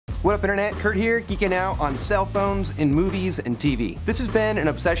What up, Internet? Kurt here, geeking out on cell phones and movies and TV. This has been an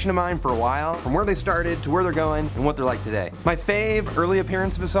obsession of mine for a while, from where they started to where they're going and what they're like today. My fave early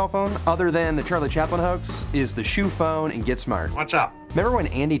appearance of a cell phone, other than the Charlie Chaplin hoax, is the shoe phone and Get Smart. What's up? Remember when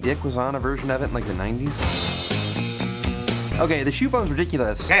Andy Dick was on a version of it in like the 90s? Okay, the shoe phone's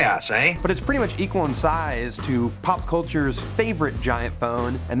ridiculous. Chaos, eh? But it's pretty much equal in size to pop culture's favorite giant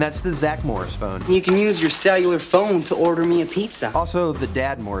phone, and that's the Zach Morris phone. You can use your cellular phone to order me a pizza. Also, the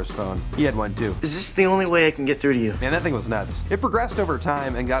Dad Morris phone. He had one too. Is this the only way I can get through to you? Man, that thing was nuts. It progressed over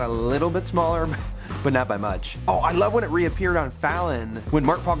time and got a little bit smaller, but not by much. Oh, I love when it reappeared on Fallon when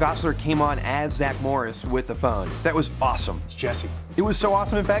Mark Paul Gosselaar came on as Zach Morris with the phone. That was awesome. It's Jesse. It was so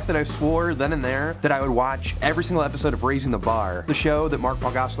awesome, in fact, that I swore then and there that I would watch every single episode of Raising the Bar, the show that Mark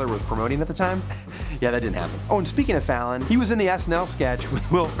Paul Gosselaar was promoting at the time. Yeah, that didn't happen. Oh, and speaking of Fallon, he was in the SNL sketch with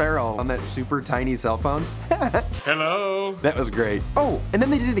Will Ferrell on that super tiny cell phone. Hello. That was great. Oh, and then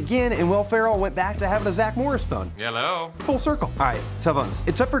they did it again, and Will Ferrell went back to having a Zach Morris phone. Hello. Full circle. All right, cell phones.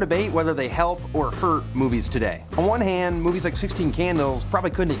 It's up for debate whether they help or hurt movies today. On one hand, movies like 16 Candles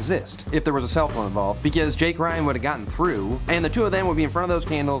probably couldn't exist if there was a cell phone involved, because Jake Ryan would have gotten through, and the two of them would be in front of those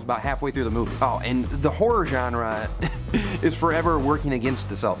candles about halfway through the movie. Oh, and the horror genre is forever working against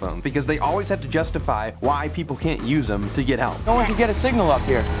the cell phone, because they always have to justify why people can't use them to get help. No one can get a signal up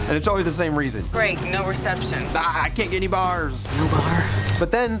here. And it's always the same reason. Great, no reception. I can't get any bars. No bar. But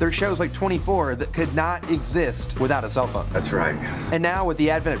then there's shows like 24 that could not exist without a cell phone. That's right. And now with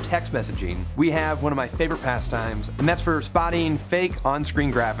the advent of text messaging, we have one of my favorite pastimes, and that's for spotting fake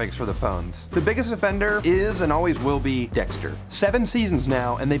on-screen graphics for the phones. The biggest offender is and always will be Dexter. 7 seasons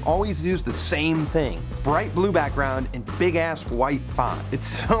now, and they've always used the same thing. Bright blue background and big-ass white font. It's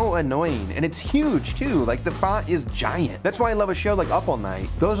so annoying, and it's huge too. Like, the font is giant. That's why I love a show like Up All Night.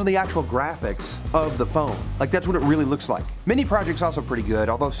 Those are the actual graphics of the phone. Like, that's what it really looks like. Mini Project's also pretty good,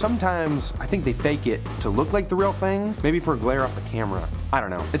 although sometimes I think they fake it to look like the real thing, maybe for a glare off the camera. I don't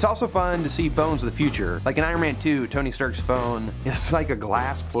know. It's also fun to see phones of the future. Like in Iron Man 2, Tony Stark's phone is like a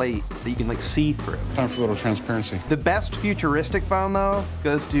glass plate that you can like see through. Time for a little transparency. The best futuristic phone though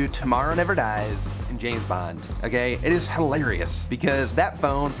goes to Tomorrow Never Dies and James Bond. Okay, it is hilarious because that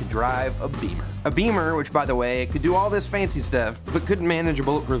phone could drive a Beamer. A Beamer, which by the way, could do all this fancy stuff, but couldn't manage a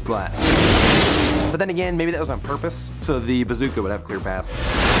bulletproof glass. But then again, maybe that was on purpose, so the bazooka would have a clear path.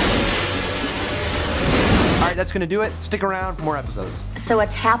 All right, that's gonna do it. Stick around for more episodes. So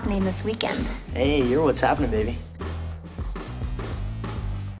what's happening this weekend? Hey, you're what's happening, baby.